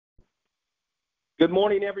Good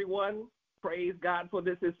morning, everyone. Praise God, for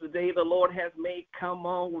this is the day the Lord has made. Come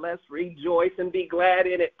on, let's rejoice and be glad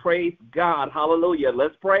in it. Praise God. Hallelujah.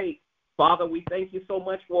 Let's pray. Father, we thank you so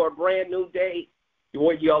much for a brand new day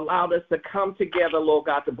where you allowed us to come together, Lord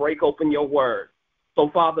God, to break open your word.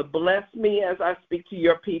 So, Father, bless me as I speak to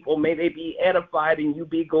your people. May they be edified and you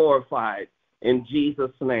be glorified in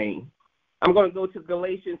Jesus' name. I'm going to go to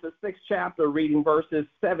Galatians, the 6th chapter, reading verses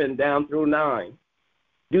 7 down through 9.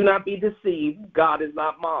 Do not be deceived. God is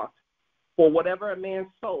not mocked. For whatever a man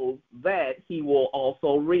sows, that he will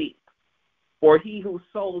also reap. For he who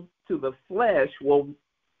sows to the flesh will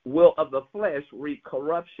of the flesh reap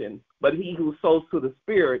corruption, but he who sows to the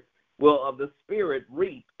Spirit will of the Spirit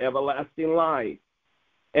reap everlasting life.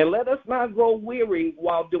 And let us not grow weary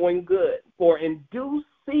while doing good, for in due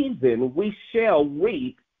season we shall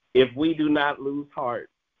reap if we do not lose heart.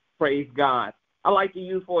 Praise God. I'd like to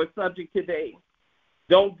use for a subject today,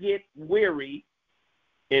 don't get weary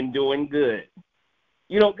in doing good.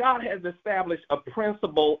 You know, God has established a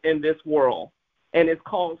principle in this world, and it's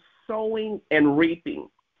called sowing and reaping.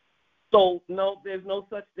 So, no, there's no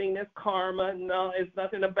such thing as karma. No, it's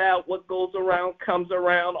nothing about what goes around comes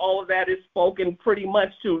around. All of that is spoken pretty much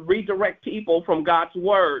to redirect people from God's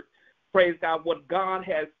word. Praise God. What God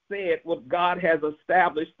has said, what God has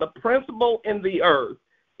established, the principle in the earth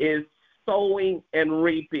is sowing and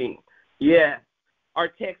reaping. Yes. Our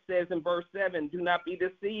text says in verse 7, do not be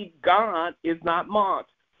deceived. God is not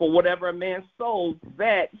mocked. For whatever a man sows,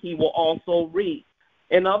 that he will also reap.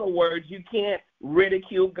 In other words, you can't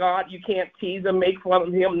ridicule God. You can't tease and make fun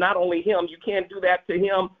of him. Not only him, you can't do that to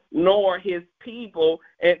him nor his people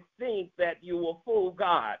and think that you will fool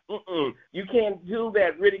God. You can't do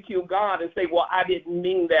that, ridicule God and say, well, I didn't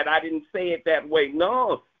mean that. I didn't say it that way.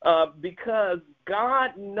 No, because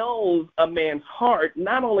God knows a man's heart.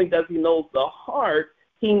 Not only does he know the heart,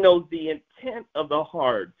 he knows the intent of the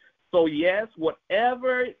heart. So, yes,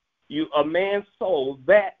 whatever a man sows,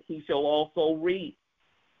 that he shall also reap.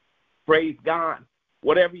 Praise God.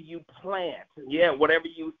 Whatever you plant, whatever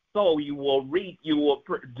you sow, you will reap, you will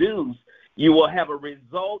produce, you will have a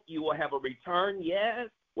result, you will have a return. Yes,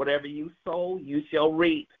 whatever you sow, you shall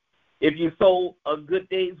reap. If you sow a good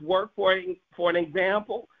day's work, for an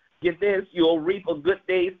example, get this, you'll reap a good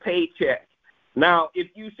day's paycheck. Now, if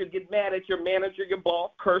you should get mad at your manager, your boss,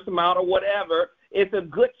 curse them out or whatever, it's a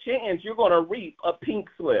good chance you're going to reap a pink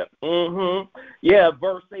slip.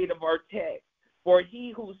 Verse 8 of our text. For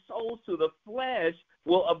he who sows to the flesh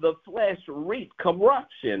will of the flesh reap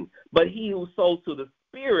corruption, but he who sows to the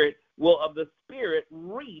Spirit will of the Spirit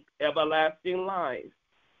reap everlasting life.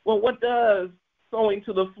 Well, what does sowing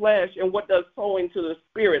to the flesh and what does sowing to the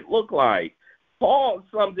Spirit look like? Paul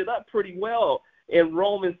sums it up pretty well in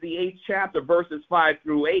Romans, the 8th chapter, verses 5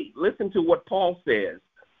 through 8. Listen to what Paul says.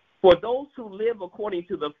 For those who live according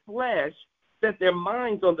to the flesh set their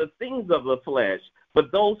minds on the things of the flesh, but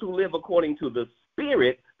those who live according to the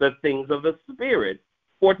Spirit, the things of the Spirit.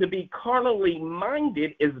 For to be carnally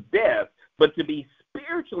minded is death, but to be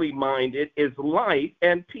spiritually minded is life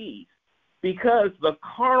and peace. Because the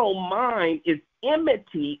carnal mind is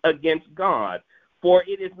enmity against God, for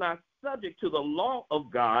it is not subject to the law of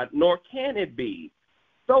God, nor can it be.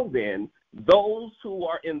 So then, those who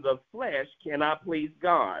are in the flesh cannot please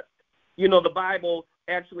God. You know, the Bible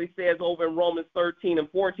actually says over in Romans 13 and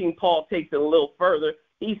 14, Paul takes it a little further.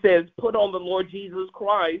 He says, put on the Lord Jesus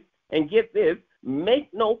Christ, and get this,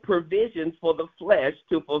 make no provisions for the flesh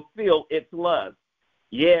to fulfill its lust.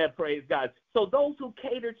 Yeah, praise God. So those who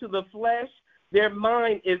cater to the flesh, their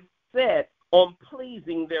mind is set on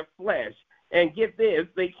pleasing their flesh. And get this,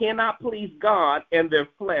 they cannot please God and their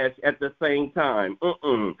flesh at the same time.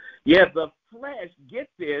 The flesh, get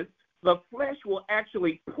this, the flesh will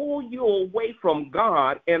actually pull you away from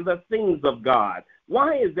God and the things of God.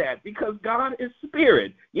 Why is that? Because God is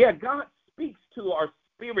spirit. Yeah, God speaks to our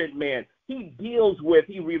spirit, man. He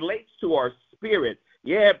relates to our spirit.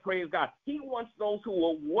 Yeah, praise God. He wants those who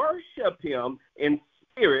will worship him in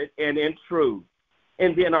spirit and in truth.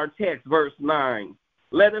 And then our text, verse 9.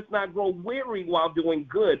 Let us not grow weary while doing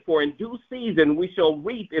good, for in due season we shall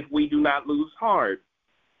reap if we do not lose heart.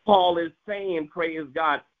 Paul is saying, praise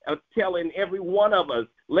God, telling every one of us,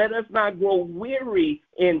 let us not grow weary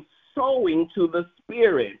in sowing to the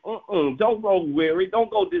Spirit. Don't grow weary. Don't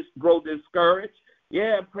grow discouraged.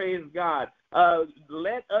 Yeah, praise God.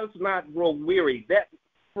 Let us not grow weary. That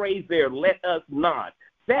phrase there, let us not.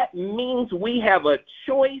 That means we have a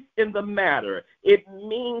choice in the matter. It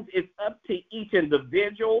means it's up to each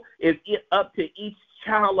individual, it's up to each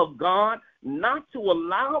child of God not to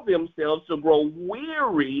allow themselves to grow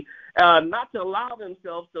weary, not to allow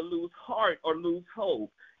themselves to lose heart or lose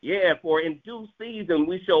hope. Yeah, for in due season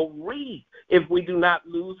we shall reap if we do not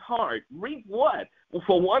lose heart. Reap what? Well,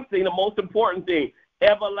 for one thing, the most important thing,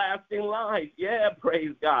 everlasting life. Yeah,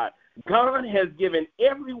 praise God. God has given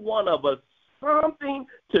every one of us something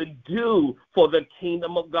to do for the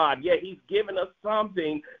kingdom of God. Yeah, he's given us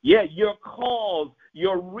something. Yeah, your cause,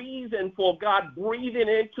 your reason for God breathing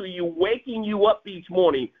into you, waking you up each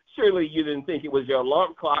morning. Surely you didn't think it was your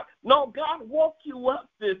alarm clock. No, God woke you up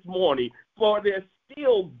this morning, for there's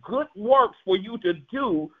still good works for you to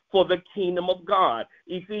do for the kingdom of God.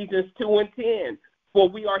 Ephesians 2:10, for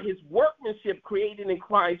we are his workmanship created in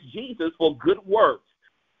Christ Jesus for good works,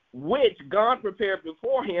 which God prepared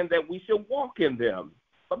beforehand that we should walk in them.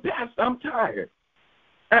 But Pastor, I'm tired.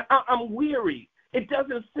 I'm weary. It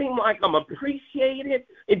doesn't seem like I'm appreciated.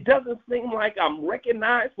 It doesn't seem like I'm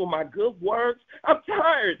recognized for my good works. I'm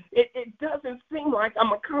tired. It doesn't seem like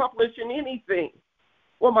I'm accomplishing anything.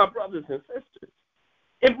 Well, my brothers and sisters,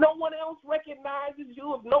 if no one else recognizes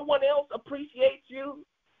you, if no one else appreciates you,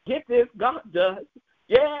 get this, God does.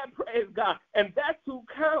 Yeah, praise God. And that's who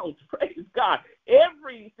counts, praise God.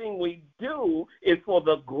 Everything we do is for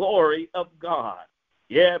the glory of God.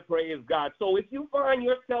 Yeah, praise God. So if you find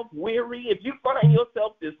yourself weary, if you find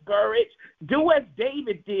yourself discouraged, do as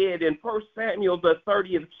David did in 1 Samuel, the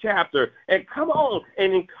 30th chapter, and come on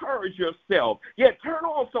and encourage yourself. Yeah, turn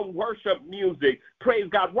on some worship music, praise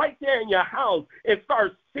God, right there in your house and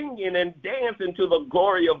start singing and dancing to the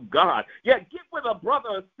glory of God. Yeah, get with a brother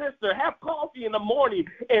or sister, have coffee in the morning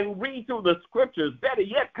and read through the scriptures. Better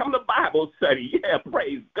yet, come to Bible study. Yeah,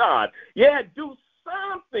 praise God. Yeah, do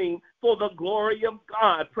something for the glory of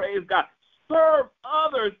God. Praise God. Serve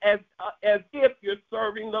others as if you're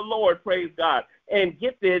serving the Lord. Praise God. And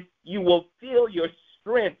get this, you will feel your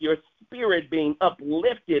strength, your spirit being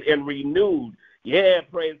uplifted and renewed. Yeah,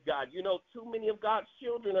 praise God. You know, too many of God's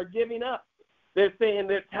children are giving up. They're saying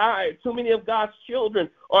they're tired. Too many of God's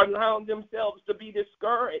children are allowing themselves to be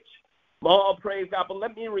discouraged. Oh, praise God. But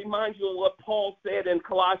let me remind you of what Paul said in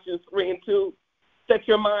Colossians 3:2. Set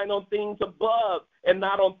your mind on things above and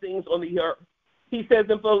not on things on the earth. He says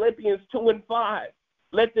in Philippians 2:5,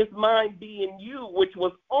 let this mind be in you, which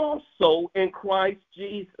was also in Christ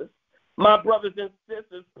Jesus. My brothers and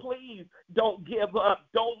sisters, please don't give up.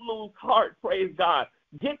 Don't lose heart, praise God.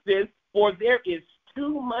 Get this, for there is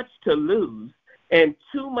too much to lose and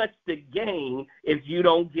too much to gain if you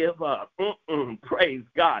don't give up. Praise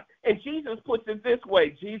God. And Jesus puts it this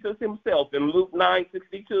way, Jesus himself in Luke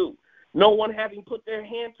 9:62. No one having put their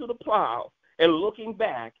hand to the plow and looking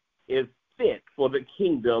back is fit for the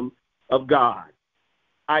kingdom of God.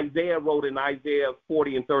 Isaiah wrote in Isaiah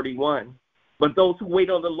 40:31, but those who wait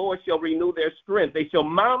on the Lord shall renew their strength. They shall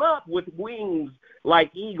mount up with wings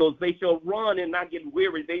like eagles. They shall run and not get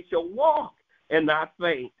weary. They shall walk and not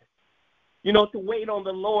faint. You know, to wait on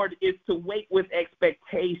the Lord is to wait with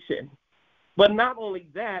expectation. But not only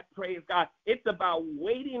that, praise God, it's about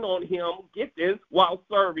waiting on him, get this, while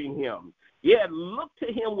serving him. Yeah, look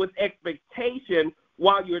to him with expectation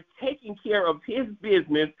while you're taking care of his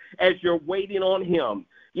business as you're waiting on him.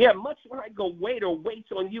 Yeah, much like a waiter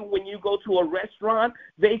waits on you when you go to a restaurant,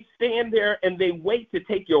 they stand there and they wait to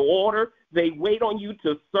take your order. They wait on you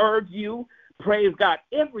to serve you. Praise God.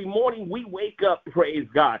 Every morning we wake up, praise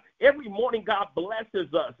God. Every morning God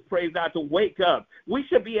blesses us, praise God, to wake up. We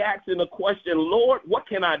should be asking the question, Lord, what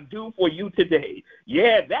can I do for you today?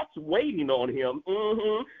 Yeah, that's waiting on him.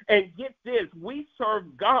 And get this, we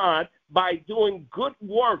serve God by doing good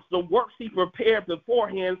works, the works he prepared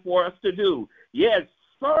beforehand for us to do. Yes,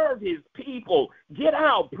 serve his people. Get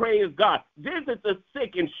out, praise God. Visit the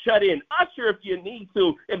sick and shut in. Usher if you need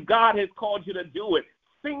to, if God has called you to do it.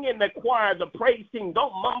 Sing in the choir, the praise team.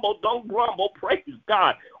 Don't mumble, don't grumble. Praise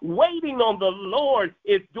God. Waiting on the Lord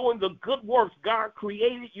is doing the good works God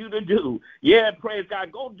created you to do. Yeah, praise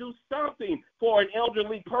God. Go do something for an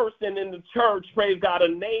elderly person in the church. Praise God, a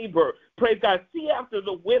neighbor. Praise God. See after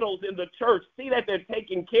the widows in the church. See that they're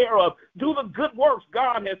taken care of. Do the good works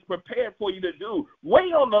God has prepared for you to do.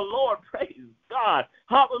 Wait on the Lord. Praise God.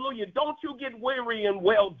 Hallelujah. Don't you get weary in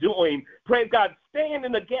well-doing. Praise God. Stand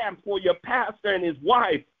in the gap for your pastor and his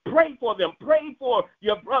wife. Pray for them. Pray for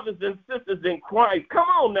your brothers and sisters in Christ. Come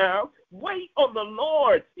on now. Wait on the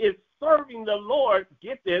Lord. Is serving the Lord,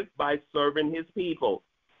 get this, by serving his people.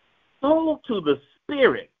 Sow to the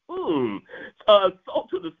Spirit. Sow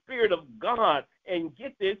to the Spirit of God, and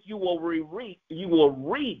get this, you will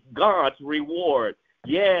reap God's reward.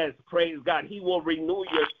 Yes, praise God. He will renew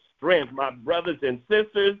your strength, my brothers and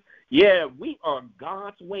sisters. Yeah, we are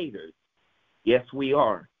God's waiters. Yes, we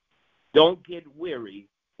are. Don't get weary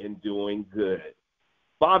in doing good.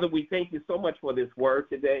 Father, we thank you so much for this word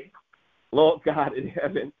today. Lord God in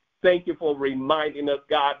heaven, thank you for reminding us,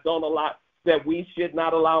 God, that we should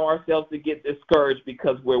not allow ourselves to get discouraged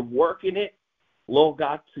because we're working it, Lord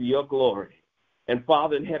God, to your glory. And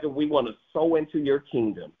Father in heaven, we want to sow into your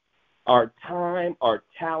kingdom our time, our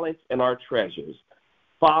talents, and our treasures.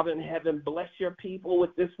 Father in heaven, bless your people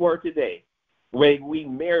with this word today. May we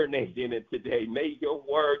marinate in it today. May your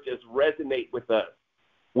word just resonate with us.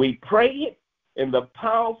 We pray it in the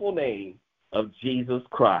powerful name of Jesus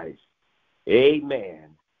Christ. Amen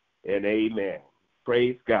and amen.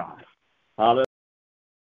 Praise God. Hallelujah.